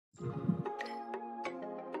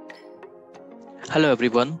Hello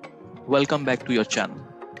everyone, welcome back to your channel.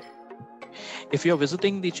 If you're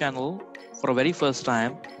visiting the channel for the very first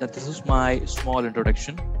time, then this is my small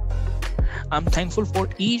introduction. I'm thankful for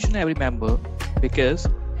each and every member because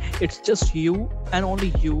it's just you and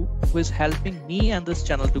only you who is helping me and this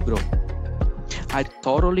channel to grow. I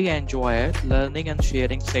thoroughly enjoy learning and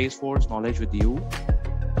sharing Salesforce knowledge with you.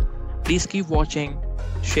 Please keep watching,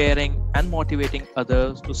 sharing and motivating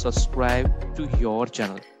others to subscribe to your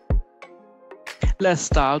channel. Let's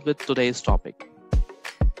start with today's topic.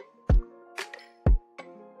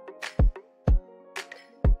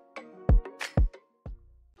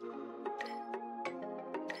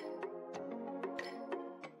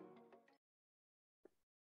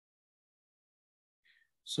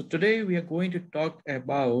 So today we are going to talk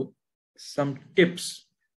about some tips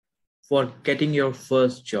for getting your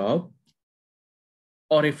first job,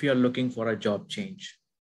 or if you're looking for a job change.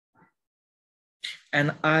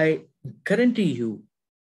 And I guarantee you,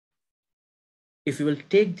 if you will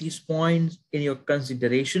take these points in your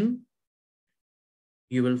consideration,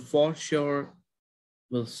 you will for sure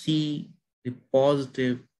will see the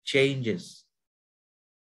positive changes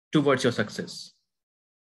towards your success.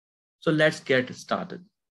 So let's get started.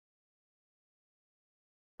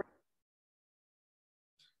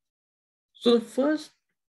 So the first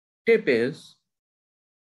tip is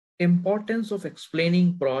importance of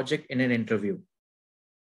explaining project in an interview.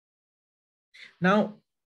 Now,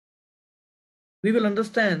 we will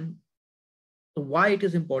understand why it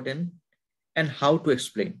is important and how to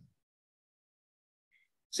explain.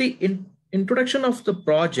 See, in introduction of the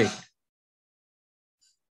project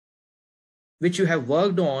which you have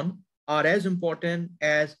worked on are as important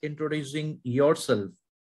as introducing yourself,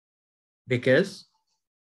 because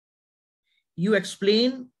you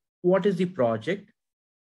explain what is the project.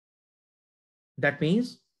 That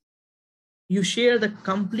means you share the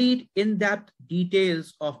complete in-depth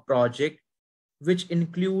details of project, which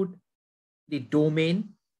include the domain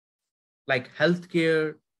like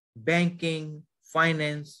healthcare, banking,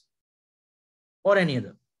 finance, or any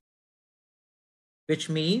other. Which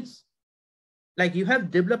means like you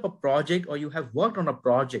have developed a project or you have worked on a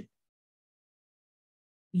project.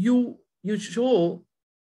 You show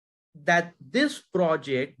that this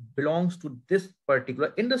project belongs to this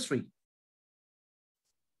particular industry.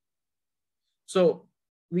 So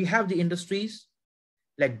we have the industries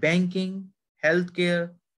like banking,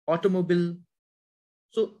 healthcare, automobile.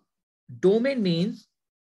 So domain means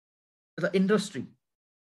the industry,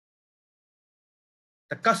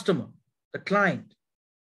 the customer, the client.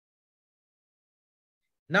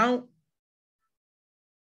 Now,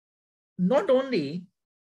 not only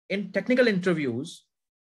in technical interviews,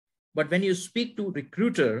 but when you speak to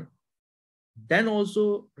recruiter, then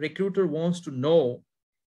also recruiter wants to know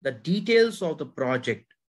the details of the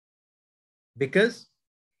project, because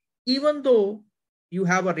even though you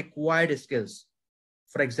have a required skills,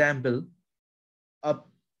 for example,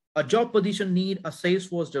 a job position need a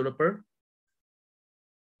Salesforce developer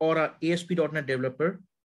or a ASP.NET developer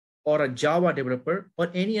or a Java developer or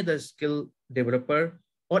any other skill developer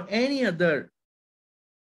or any other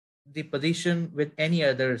the position with any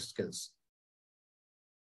other skills.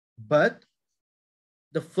 But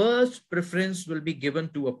the first preference will be given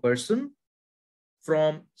to a person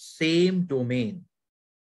from same domain.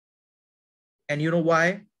 And you know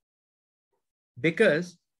why?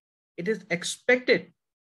 Because it is expected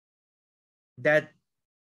that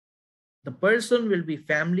the person will be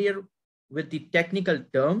familiar with the technical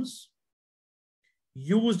terms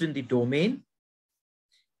used in the domain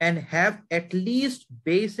and have at least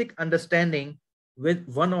basic understanding with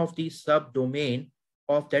one of the subdomain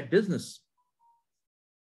of that business.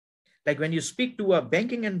 Like when you speak to a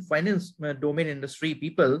banking and finance domain industry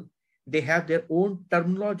people, they have their own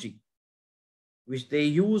terminology, which they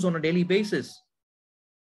use on a daily basis.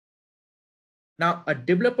 Now, a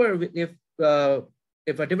developer, if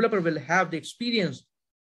a developer will have the experience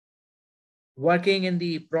working in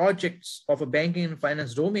the projects of a banking and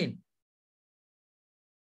finance domain,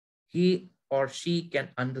 he or she can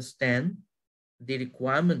understand the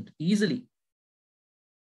requirement easily.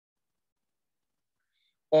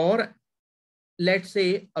 Or let's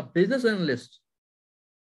say a business analyst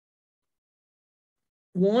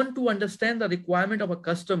want to understand the requirement of a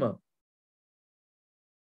customer,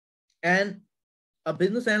 and a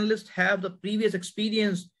business analyst have the previous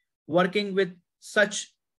experience working with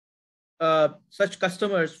such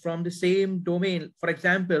customers from the same domain. For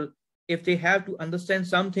example, if they have to understand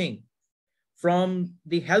something from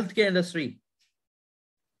the healthcare industry,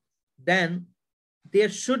 then there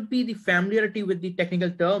should be the familiarity with the technical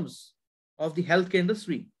terms of the healthcare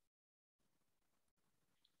industry.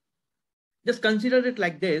 Just consider it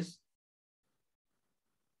like this.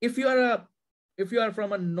 If you are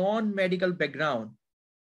from a non-medical background,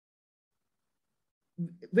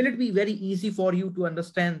 will it be very easy for you to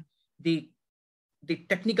understand the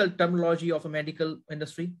technical terminology of a medical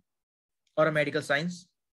industry or a medical science?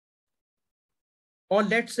 Or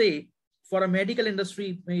let's say for a medical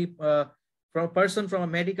industry, from a person from a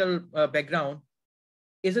medical background,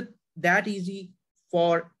 is it that easy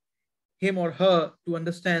for him or her to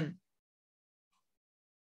understand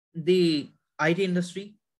the IT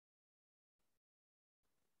industry?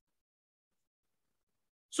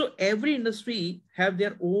 So every industry have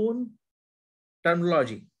their own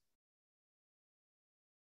terminology.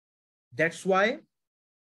 That's why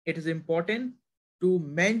it is important to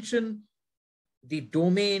mention the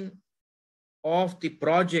domain of the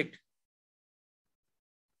project,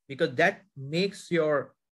 because that makes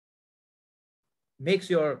your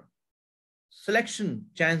selection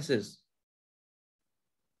chances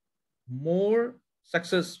more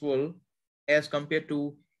successful as compared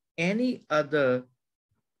to any other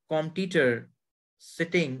competitor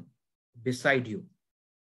sitting beside you.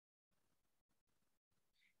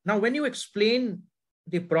 Now, when you explain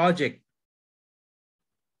the project,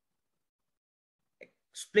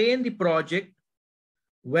 explain the project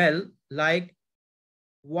well, like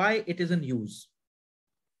why it is in use,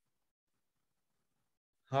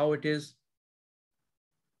 how it is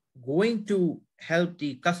going to help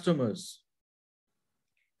the customers,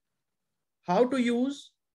 how to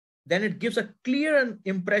use, then it gives a clear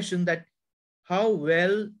impression that how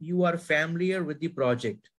well you are familiar with the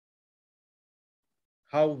project,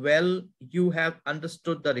 how well you have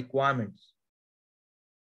understood the requirements,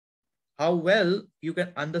 how well you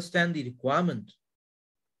can understand the requirement.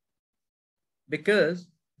 Because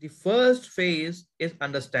the first phase is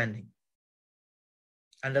understanding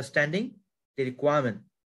the requirement.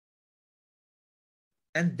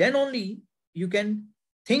 And then only you can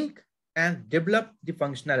think and develop the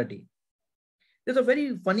functionality. There's a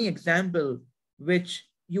very funny example which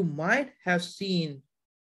you might have seen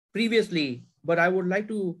previously, but I would like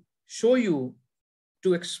to show you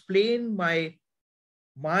to explain my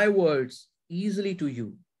words easily to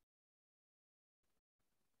you.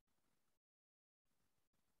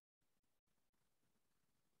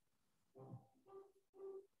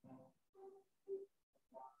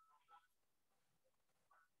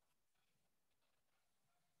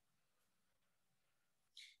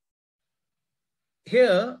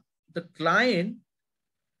 Here, the client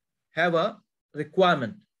have a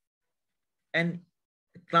requirement, and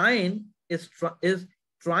the client is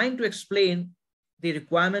trying to explain the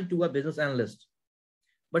requirement to a business analyst.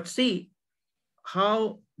 But see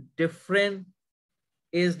how different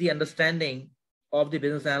is the understanding of the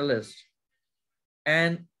business analyst.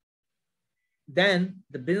 And then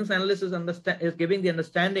the business analyst is giving the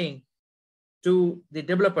understanding to the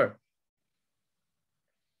developer.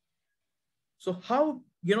 So how,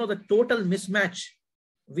 the total mismatch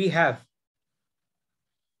we have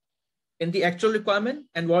in the actual requirement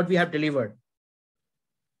and what we have delivered.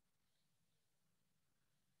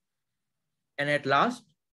 And at last,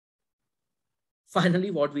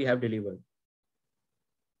 finally, what we have delivered.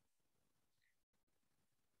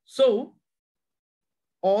 So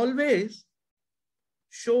always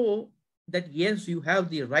show that, yes, you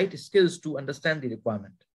have the right skills to understand the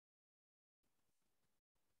requirement.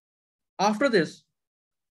 After this,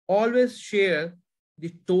 always share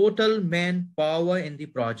the total manpower in the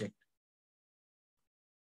project.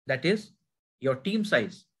 That is your team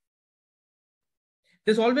size.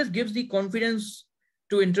 This always gives the confidence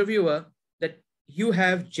to interviewer that you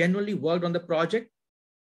have genuinely worked on the project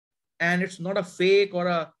and it's not a fake or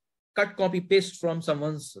a cut, copy, paste from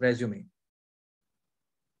someone's resume.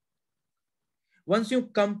 Once you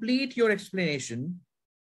complete your explanation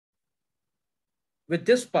with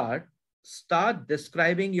this part, start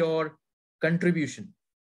describing your contribution,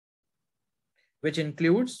 which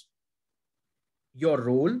includes your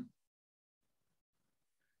role,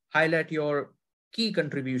 highlight your key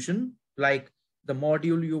contribution, like the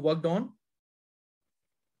module you worked on,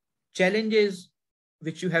 challenges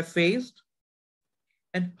which you have faced,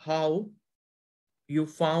 and how you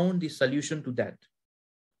found the solution to that.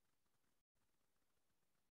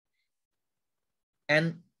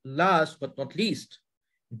 And last but not least,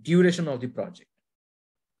 duration of the project.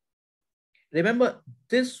 Remember,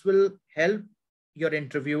 this will help your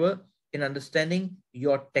interviewer in understanding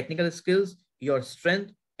your technical skills, your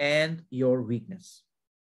strength, and your weakness.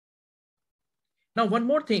 Now, one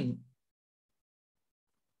more thing,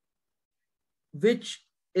 which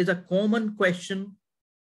is a common question,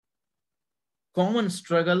 common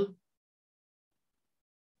struggle,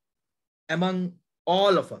 among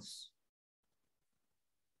all of us.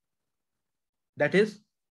 That is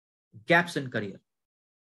gaps in career.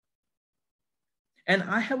 And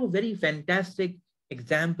I have a very fantastic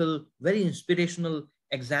example, very inspirational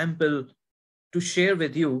example to share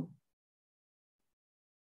with you.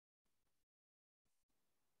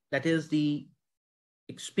 That is the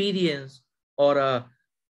experience, or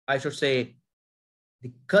I should say,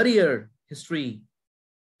 the career history,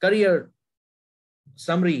 career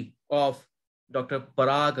summary of Dr.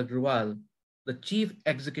 Parag Agrawal, the Chief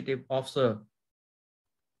Executive Officer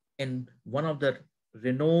in one of the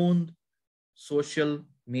renowned social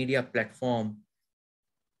media platform,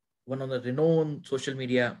 one of the renowned social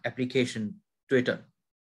media application, Twitter.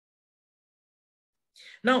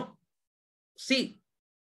 Now, see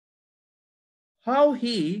how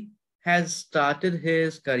he has started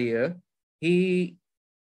his career. He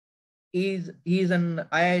is an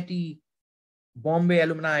IIT Bombay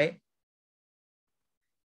alumni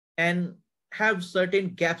and have certain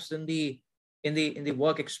gaps in the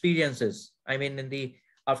work experiences. I mean,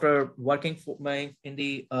 after working in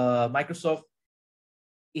the Microsoft,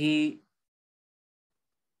 he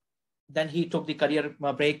took the career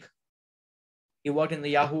break. He worked in the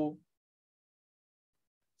Yahoo,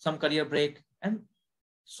 some career break, and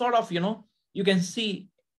sort of, you can see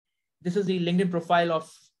this is the LinkedIn profile of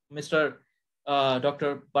Mr.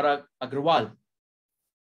 Dr. Parag Agrawal.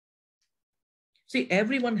 See,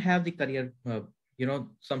 everyone have the career,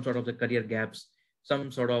 some sort of the career gaps,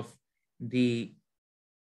 some sort of the,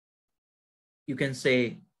 you can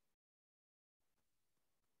say,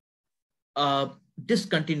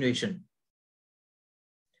 discontinuation.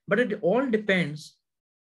 But it all depends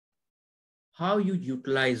how you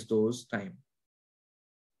utilize those time.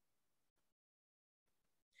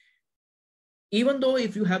 Even though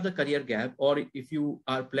if you have the career gap, or if you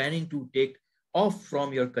are planning to take off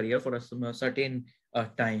from your career for a certain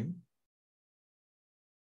time,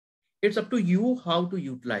 it's up to you how to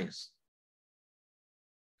utilize.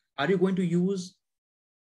 Are you going to use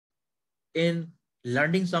in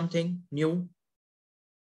learning something new,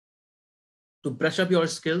 to brush up your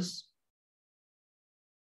skills?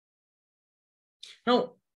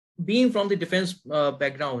 Now, being from the defense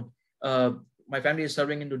background, my family is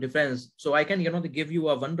serving into defense, so I can give you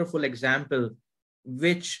a wonderful example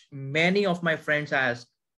which many of my friends ask,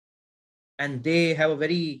 and they have a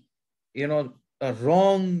very a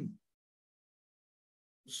wrong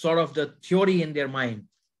sort of the theory in their mind.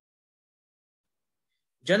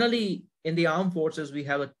 Generally, in the armed forces, we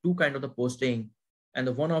have two kind of the posting, and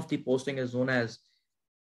the one of the posting is known as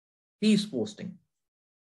peace posting.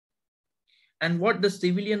 And what the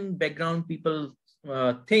civilian background people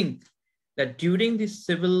think, that during the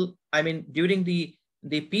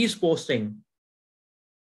peace posting,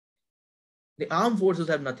 the armed forces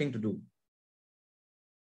have nothing to do.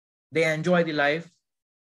 They enjoy the life.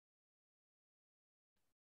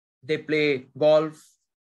 They play golf.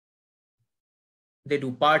 They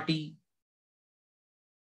do party.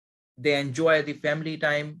 They enjoy the family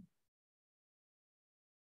time.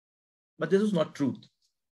 But this is not truth.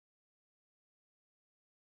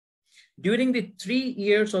 During the 3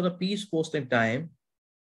 years of the peace posting time,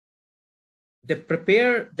 they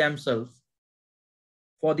prepare themselves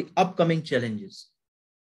for the upcoming challenges.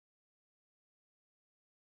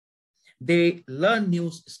 They learn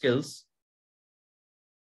new skills,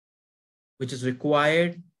 which is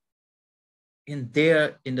required in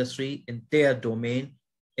their industry, in their domain,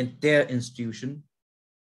 in their institution,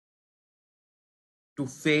 to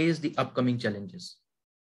face the upcoming challenges.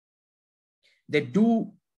 They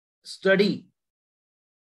do study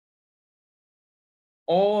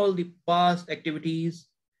all the past activities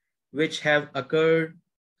which have occurred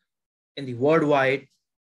in the worldwide,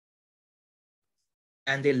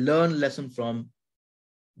 and they learn lesson from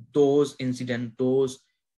those incidents,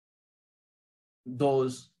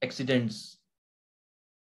 those accidents,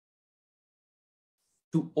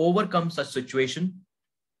 to overcome such situation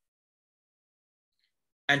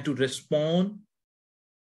and to respond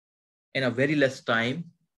in a very less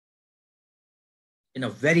time, in a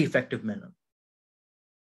very effective manner.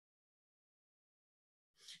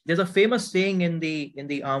 There's a famous saying in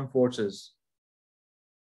the armed forces: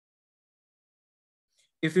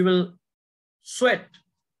 if you will sweat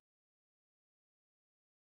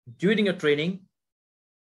during a training,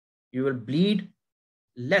 you will bleed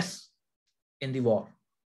less in the war.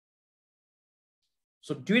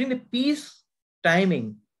 So during the peace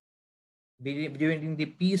timing, during the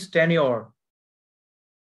peace tenure,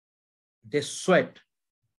 they sweat,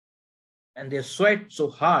 and they sweat so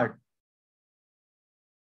hard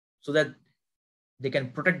so that they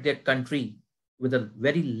can protect their country with a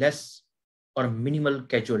very less or minimal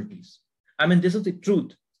casualties. I mean, this is the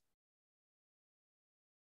truth.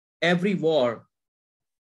 Every war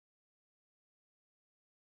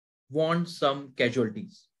wants some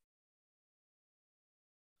casualties.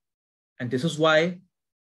 And this is why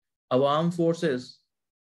our armed forces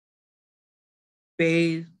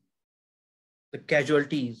pay the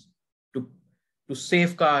casualties to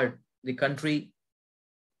safeguard the country,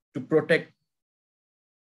 to protect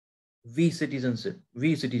we citizens.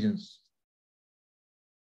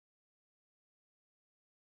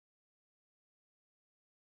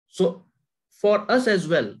 So for us as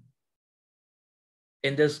well,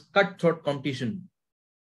 in this cutthroat competition,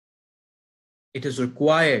 it is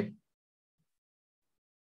required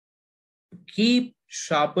to keep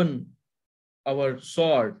sharpen our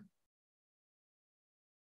sword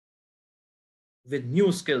with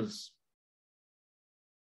new skills.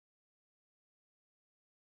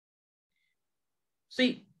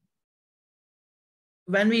 See,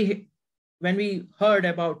 when we heard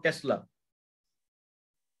about Tesla,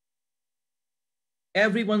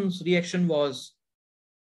 everyone's reaction was,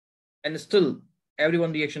 and still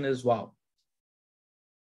everyone's reaction is, wow.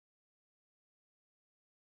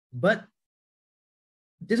 But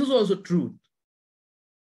this is also truth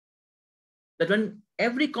that when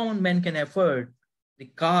every common man can afford the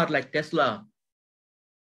car like Tesla,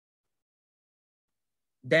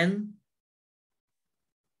 then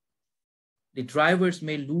the drivers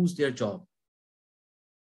may lose their job,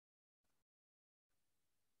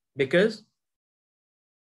 because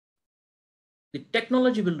the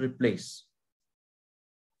technology will replace.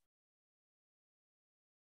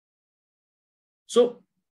 So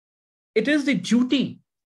it is the duty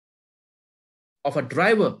of a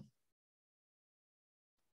driver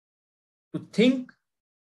to think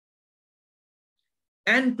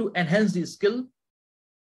and to enhance the skill,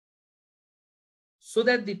 so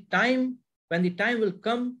that when the time will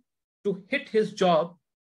come to hit his job,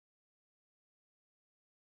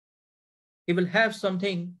 he will have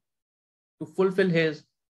something to fulfill his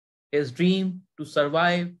dream, to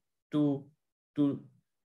survive, to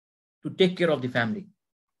take care of the family.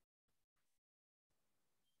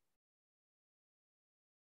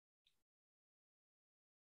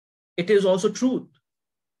 It is also truth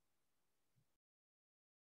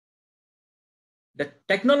that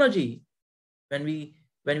technology, when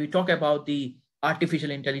we talk about the artificial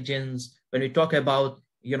intelligence, when we talk about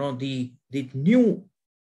the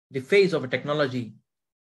phase of a technology,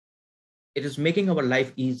 it is making our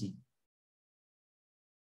life easy.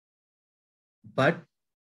 But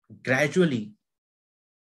gradually,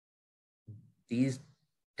 these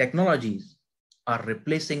technologies are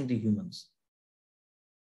replacing the humans.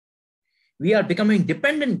 We are becoming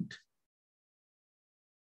dependent.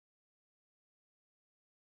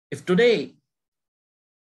 If today,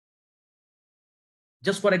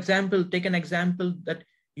 just for example, take an example that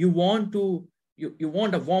you want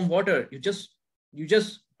a warm water, you just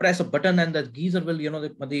press a button and the geyser will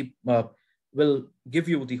will give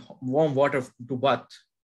you the warm water to bath.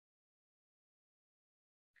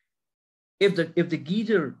 If the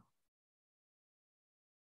geyser,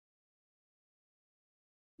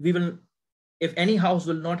 if any house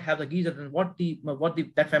will not have the geyser, then what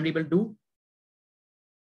that family will do?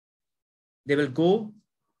 They will go,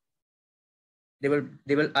 they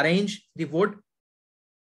will arrange the wood,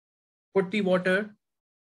 put the water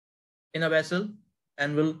in a vessel,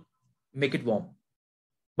 and will make it warm.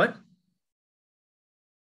 But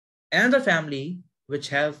another family which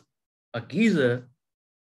have a geyser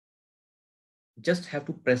just have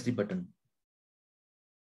to press the button.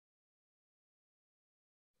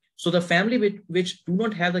 So the family which do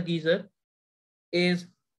not have the geyser is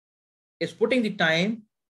putting the time,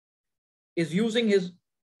 is using his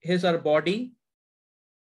or her body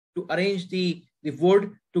to arrange the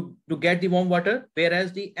wood to get the warm water,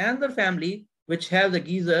 whereas the other family which have the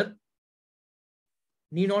geyser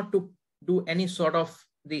need not to do any sort of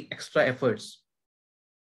the extra efforts.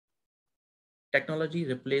 Technology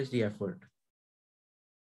replaced the effort.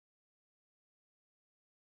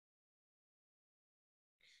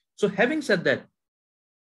 So having said that,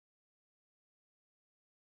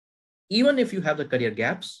 even if you have the career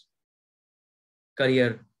gaps,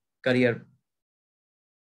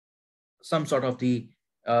 some sort of the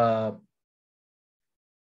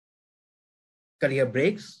career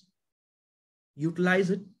breaks,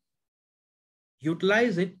 utilize it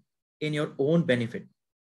in your own benefit.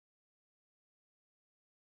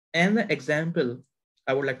 And the example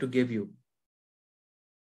I would like to give you.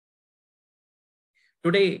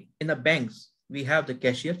 Today in the banks, we have the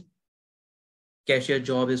cashier. Cashier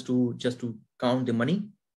job is just to count the money.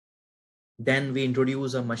 Then we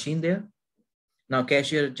introduce a machine there. Now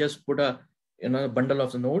cashier just put a bundle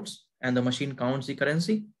of the notes and the machine counts the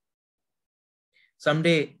currency.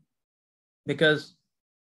 Someday, because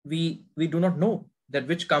we do not know that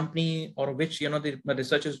which company or which the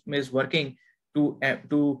research is working to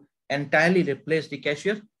entirely replace the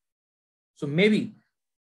cashier. So maybe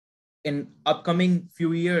in upcoming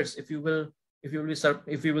few years, if you will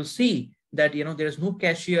see that there is no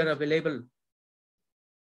cashier available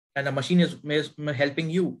and the machine is helping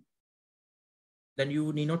you, then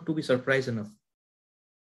you need not to be surprised enough.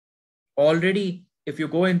 Already, if you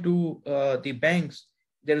go into the banks,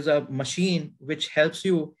 there is a machine which helps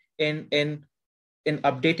you in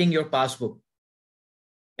updating your passbook.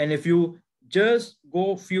 And if you just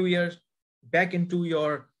go a few years back into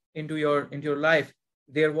your life,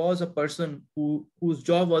 there was a person whose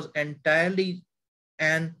job was entirely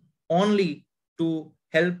and only to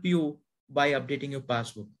help you by updating your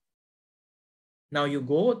passbook. Now you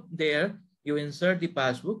go there, you insert the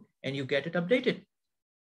passbook and you get it updated.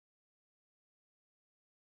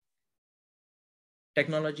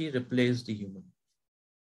 Technology replaced the human.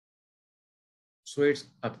 So it's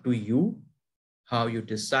up to you how you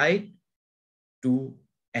decide to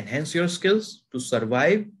enhance your skills, to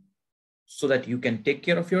survive, so that you can take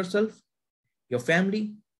care of yourself, your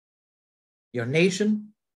family, your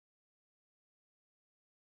nation.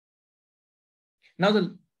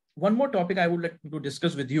 Now, one more topic I would like to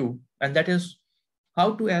discuss with you, and that is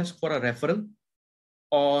how to ask for a referral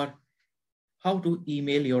or how to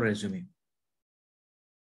email your resume.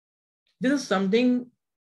 This is something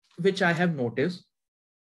which I have noticed,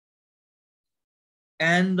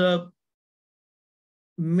 and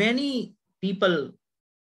many people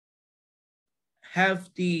have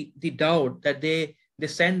the doubt that they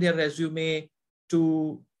send their resume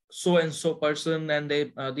to so and so person and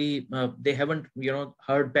they haven't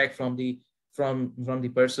heard back from the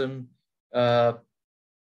person. Now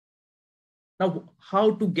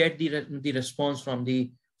how to get the response from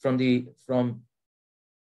the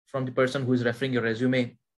person who is referring your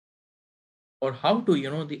resume, or how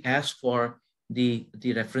to ask for the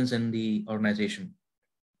reference in the organization.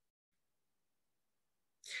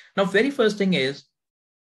 Now, very first thing is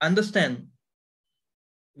understand,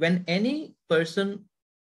 when any person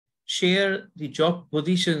share the job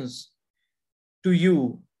positions to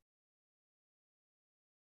you,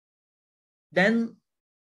 then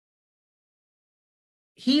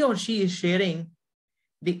he or she is sharing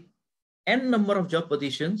the n number of job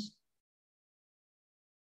positions.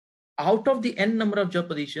 Out of the n number of job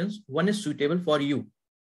positions, one is suitable for you.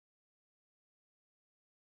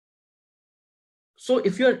 So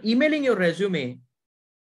if you're emailing your resume,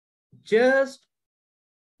 just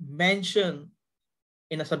mention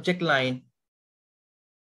in a subject line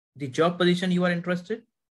the job position you are interested,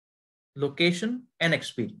 location, and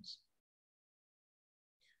experience.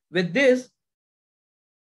 With this,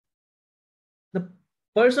 the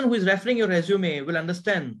person who is referring your resume will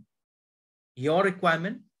understand your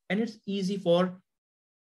requirement, and it's easy for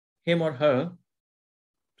him or her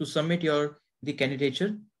to submit the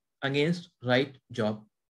candidature against right job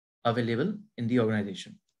available in the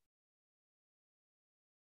organization.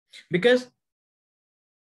 Because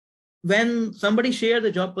when somebody shares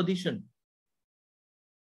the job position,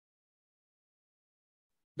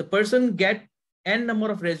 the person get n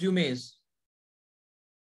number of resumes,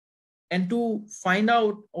 and to find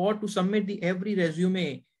out or to submit every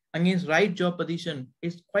resume against right job position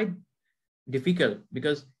is quite difficult,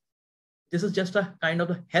 because this is just a kind of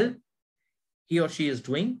the help he or she is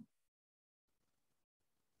doing.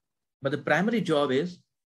 But the primary job is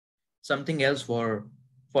something else for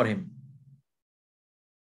him.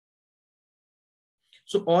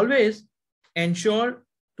 So always ensure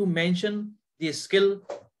to mention the skill,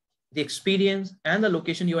 the experience, and the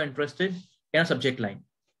location you are interested in a subject line.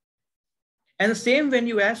 And the same when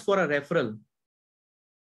you ask for a referral,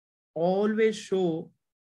 always show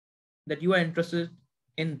that you are interested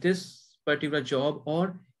in this particular job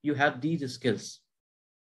or you have these skills.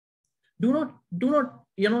 Do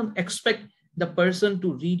not expect the person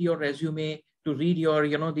to read your resume, to read your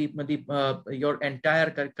your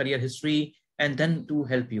entire career history and then to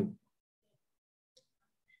help you.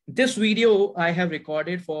 This video I have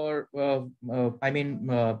recorded for on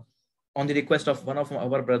the request of one of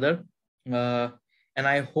our brother, and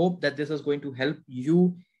I hope that this is going to help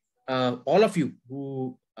you, all of you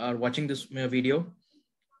who are watching this video.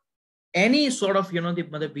 Any sort of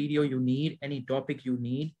the video you need, any topic you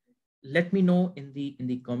need, let me know in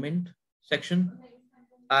the comment section.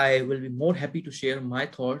 I will be more happy to share my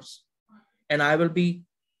thoughts, and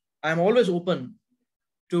I'm always open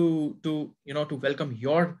to welcome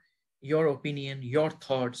your your opinion, your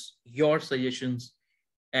thoughts, your suggestions,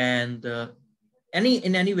 and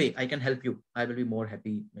in any way I can help you, I will be more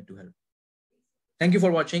happy to help. Thank you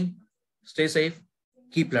for watching. Stay safe.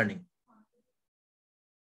 Keep learning.